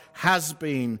heart has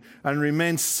been and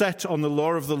remains set on the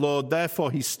law of the Lord.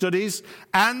 Therefore, he studies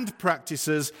and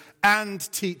practices and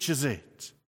teaches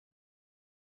it.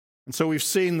 And so we've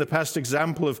seen the past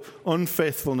example of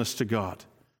unfaithfulness to God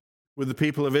with the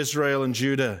people of Israel and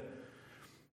Judah.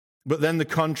 But then the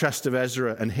contrast of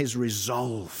Ezra and his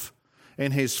resolve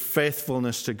in his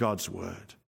faithfulness to God's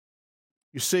word.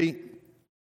 You see,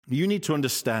 you need to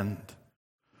understand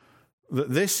that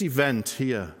this event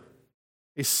here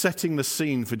is setting the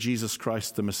scene for Jesus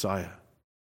Christ the Messiah.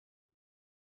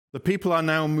 The people are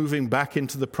now moving back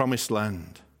into the promised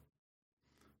land.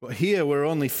 But here we're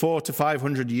only 400 to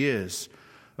 500 years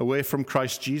away from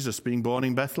Christ Jesus being born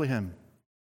in Bethlehem,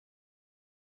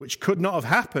 which could not have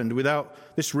happened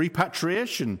without this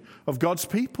repatriation of God's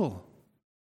people.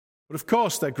 But of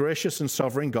course, their gracious and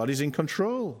sovereign God is in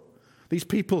control. These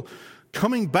people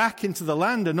coming back into the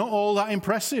land are not all that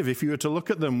impressive if you were to look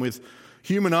at them with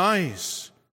human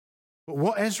eyes. But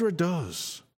what Ezra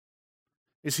does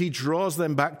is he draws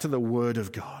them back to the Word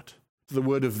of God, to the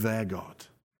Word of their God.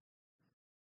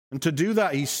 And to do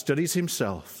that, he studies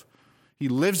himself. He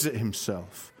lives it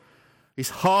himself. His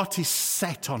heart is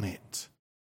set on it.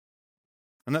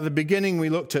 And at the beginning, we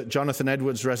looked at Jonathan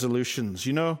Edwards' resolutions.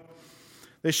 You know,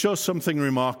 they show something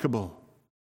remarkable.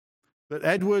 That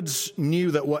Edwards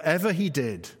knew that whatever he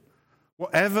did,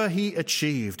 whatever he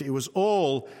achieved, it was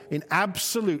all in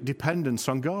absolute dependence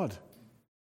on God.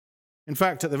 In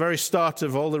fact, at the very start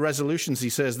of all the resolutions, he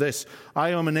says this: I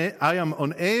am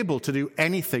unable to do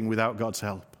anything without God's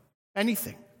help.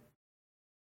 Anything.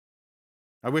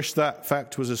 I wish that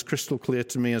fact was as crystal clear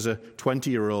to me as a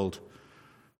 20-year-old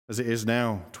as it is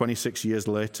now, 26 years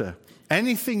later.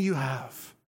 Anything you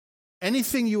have,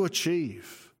 anything you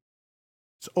achieve,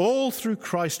 it's all through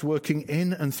Christ working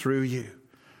in and through you.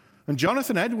 And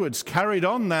Jonathan Edwards carried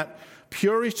on that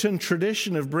Puritan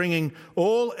tradition of bringing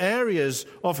all areas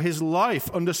of his life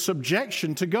under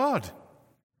subjection to God.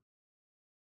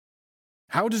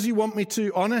 How does he want me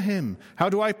to honor him? How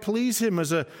do I please him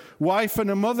as a wife and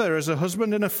a mother, as a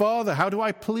husband and a father? How do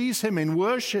I please him in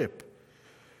worship,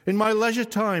 in my leisure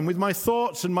time, with my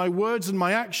thoughts and my words and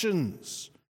my actions,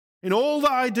 in all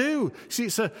that I do? See,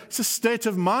 it's a state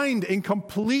of mind in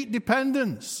complete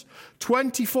dependence,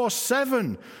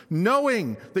 24/7,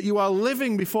 knowing that you are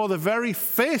living before the very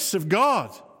face of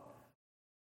God.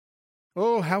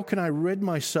 Oh, how can I rid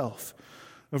myself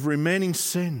of remaining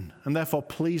sin and therefore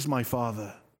please my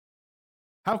Father?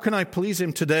 How can I please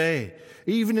him today,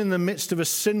 even in the midst of a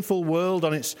sinful world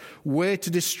on its way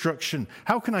to destruction?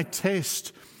 How can I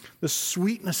taste the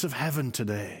sweetness of heaven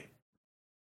today?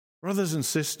 Brothers and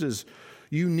sisters,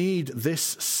 you need this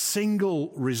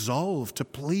single resolve to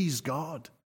please God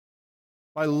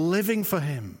by living for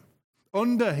him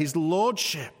under his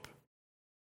lordship.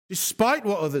 Despite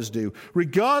what others do,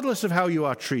 regardless of how you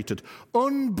are treated,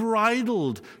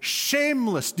 unbridled,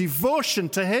 shameless devotion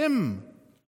to him.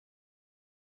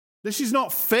 This is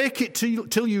not fake it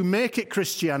till you make it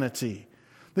Christianity.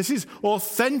 This is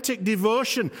authentic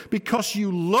devotion because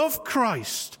you love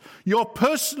Christ, your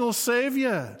personal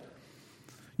Savior,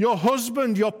 your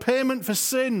husband, your payment for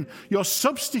sin, your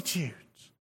substitute.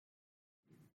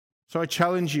 So I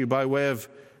challenge you by way of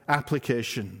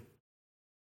application.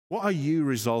 What are you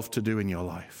resolved to do in your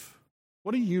life?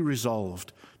 What are you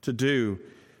resolved to do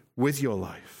with your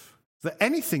life? Is there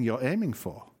anything you're aiming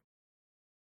for?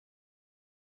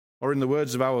 Or in the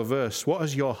words of our verse, what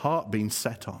has your heart been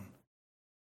set on?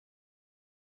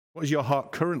 What is your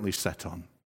heart currently set on?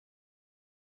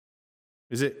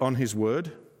 Is it on his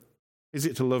word? Is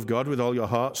it to love God with all your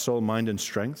heart, soul, mind, and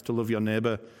strength, to love your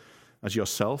neighbor as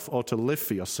yourself, or to live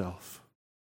for yourself?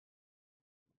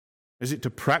 Is it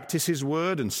to practice his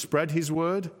word and spread his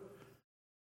word?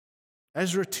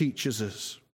 Ezra teaches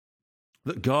us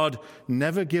that God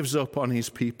never gives up on his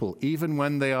people, even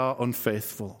when they are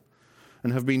unfaithful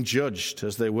and have been judged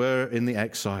as they were in the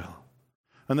exile.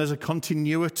 And there's a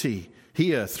continuity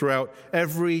here throughout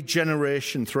every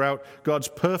generation, throughout God's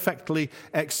perfectly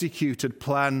executed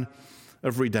plan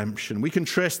of redemption. We can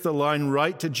trace the line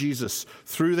right to Jesus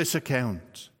through this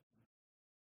account.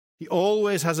 He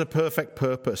always has a perfect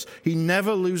purpose. He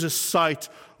never loses sight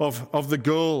of the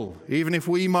goal, even if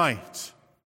we might.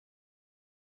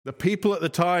 The people at the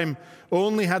time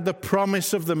only had the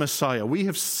promise of the Messiah. We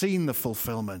have seen the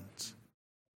fulfillment.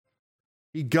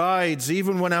 He guides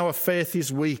even when our faith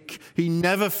is weak. He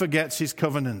never forgets his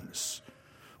covenants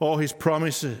or his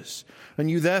promises. And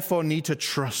you therefore need to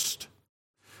trust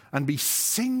and be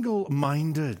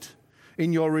single-minded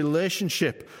in your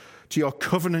relationship to your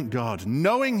covenant God,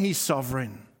 knowing he's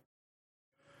sovereign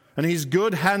and his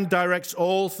good hand directs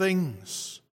all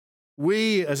things.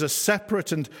 We, as a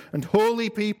separate and holy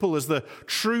people, as the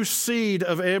true seed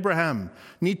of Abraham,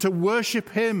 need to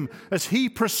worship him as he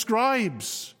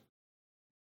prescribes,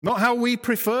 not how we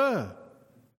prefer.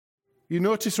 You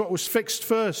notice what was fixed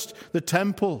first, the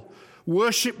temple.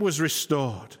 Worship was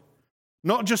restored,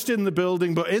 not just in the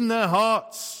building, but in their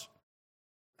hearts.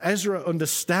 Ezra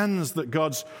understands that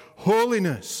God's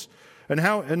holiness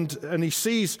and he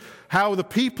sees how the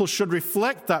people should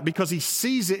reflect that because he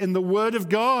sees it in the Word of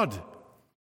God.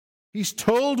 He's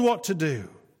told what to do.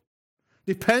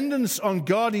 Dependence on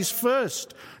God is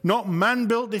first, not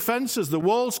man-built defenses. The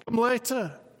walls come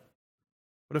later.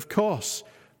 But of course,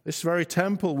 this very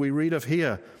temple we read of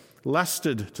here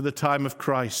lasted to the time of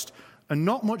Christ and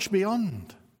not much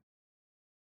beyond,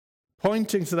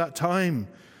 pointing to that time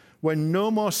when no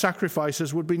more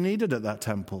sacrifices would be needed at that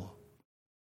temple.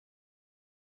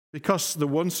 Because the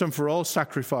once and for all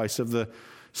sacrifice of the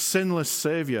sinless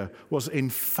Savior was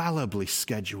infallibly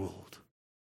scheduled.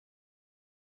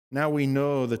 Now we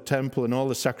know the temple and all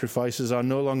the sacrifices are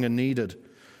no longer needed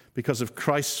because of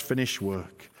Christ's finished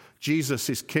work. Jesus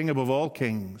is King above all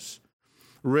kings,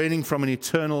 reigning from an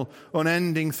eternal,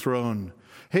 unending throne.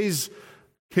 His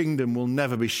kingdom will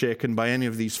never be shaken by any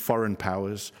of these foreign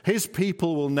powers. His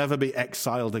people will never be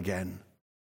exiled again.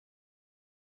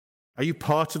 Are you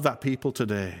part of that people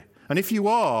today? And if you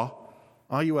are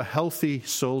you a healthy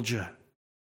soldier?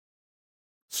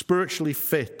 Spiritually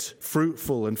fit,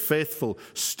 fruitful and faithful,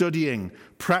 studying,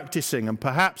 practicing, and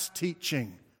perhaps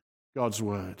teaching God's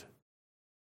word.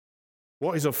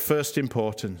 What is of first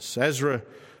importance? Ezra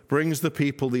brings the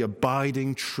people the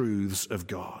abiding truths of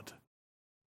God.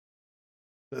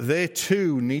 They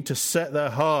too need to set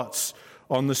their hearts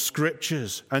on the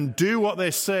scriptures and do what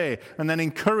they say and then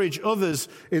encourage others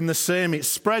in the same. It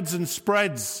spreads and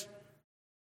spreads.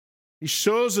 He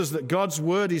shows us that God's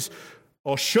word is,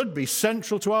 or should be,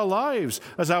 central to our lives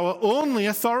as our only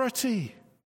authority.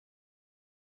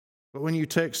 But when you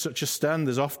take such a stand,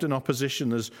 there's often opposition,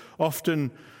 there's often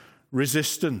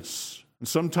resistance. And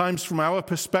sometimes from our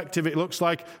perspective, it looks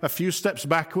like a few steps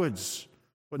backwards,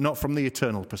 but not from the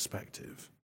eternal perspective.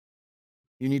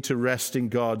 You need to rest in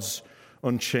God's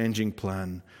unchanging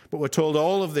plan. But we're told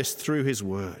all of this through his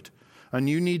word. And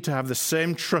you need to have the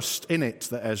same trust in it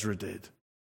that Ezra did.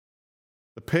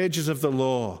 The pages of the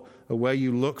law are where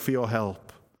you look for your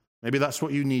help. Maybe that's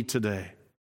what you need today.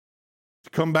 To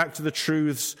come back to the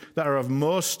truths that are of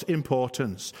most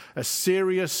importance, a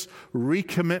serious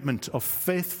recommitment of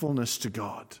faithfulness to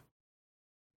God.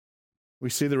 We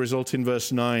see the result in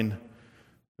verse 9.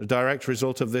 The direct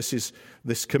result of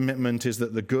this commitment is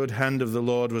that the good hand of the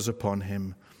Lord was upon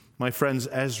him. My friends,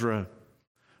 Ezra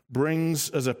brings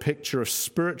us a picture of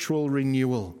spiritual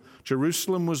renewal.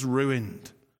 Jerusalem was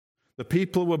ruined. The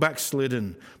people were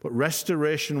backslidden, but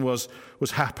restoration was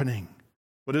happening.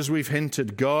 But as we've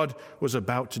hinted, God was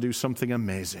about to do something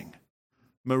amazing,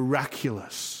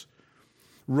 miraculous,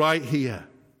 right here.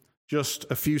 Just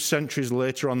a few centuries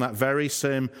later, on that very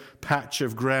same patch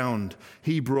of ground,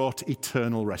 he brought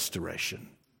eternal restoration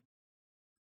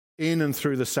in and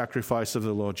through the sacrifice of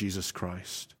the Lord Jesus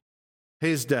Christ,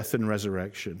 his death and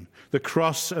resurrection, the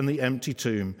cross and the empty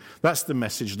tomb. That's the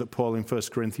message that Paul in 1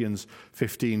 Corinthians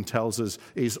 15 tells us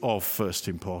is of first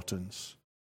importance.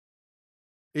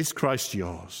 Is Christ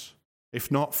yours? If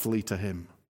not, flee to him.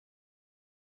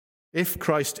 If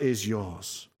Christ is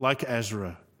yours, like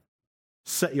Ezra,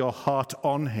 set your heart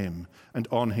on him and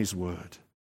on his word.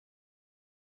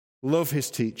 Love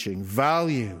his teaching,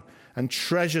 value and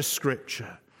treasure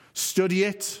Scripture. Study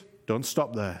it, don't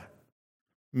stop there.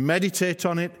 Meditate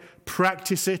on it,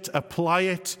 practice it, apply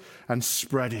it, and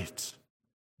spread it.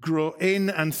 Grow in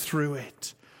and through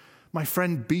it. My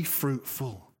friend, be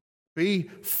fruitful. Be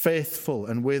faithful,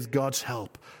 and with God's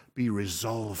help, be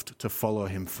resolved to follow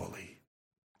him fully.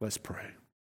 Let's pray.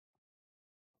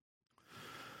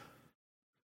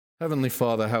 Heavenly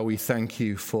Father, how we thank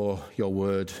you for your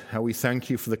word, how we thank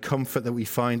you for the comfort that we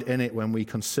find in it when we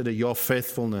consider your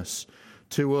faithfulness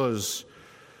to us,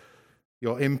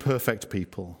 your imperfect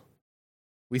people.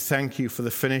 We thank you for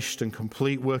the finished and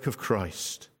complete work of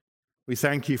Christ. We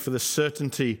thank you for the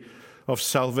certainty of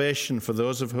salvation for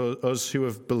those of us who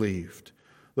have believed,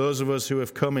 those of us who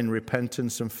have come in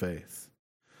repentance and faith.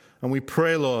 And we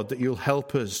pray, Lord, that you'll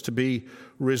help us to be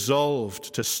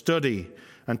resolved to study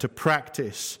and to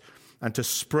practice and to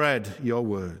spread your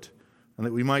word, and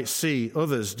that we might see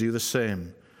others do the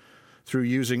same through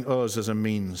using us as a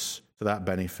means to that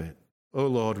benefit. Oh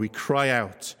Lord, we cry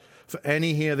out for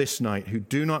any here this night who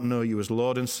do not know you as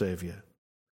Lord and Savior,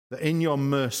 that in your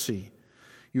mercy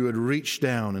you would reach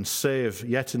down and save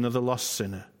yet another lost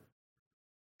sinner.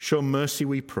 Show mercy,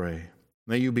 we pray.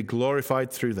 May you be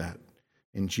glorified through that.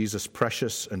 In Jesus'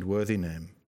 precious and worthy name.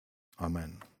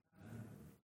 Amen.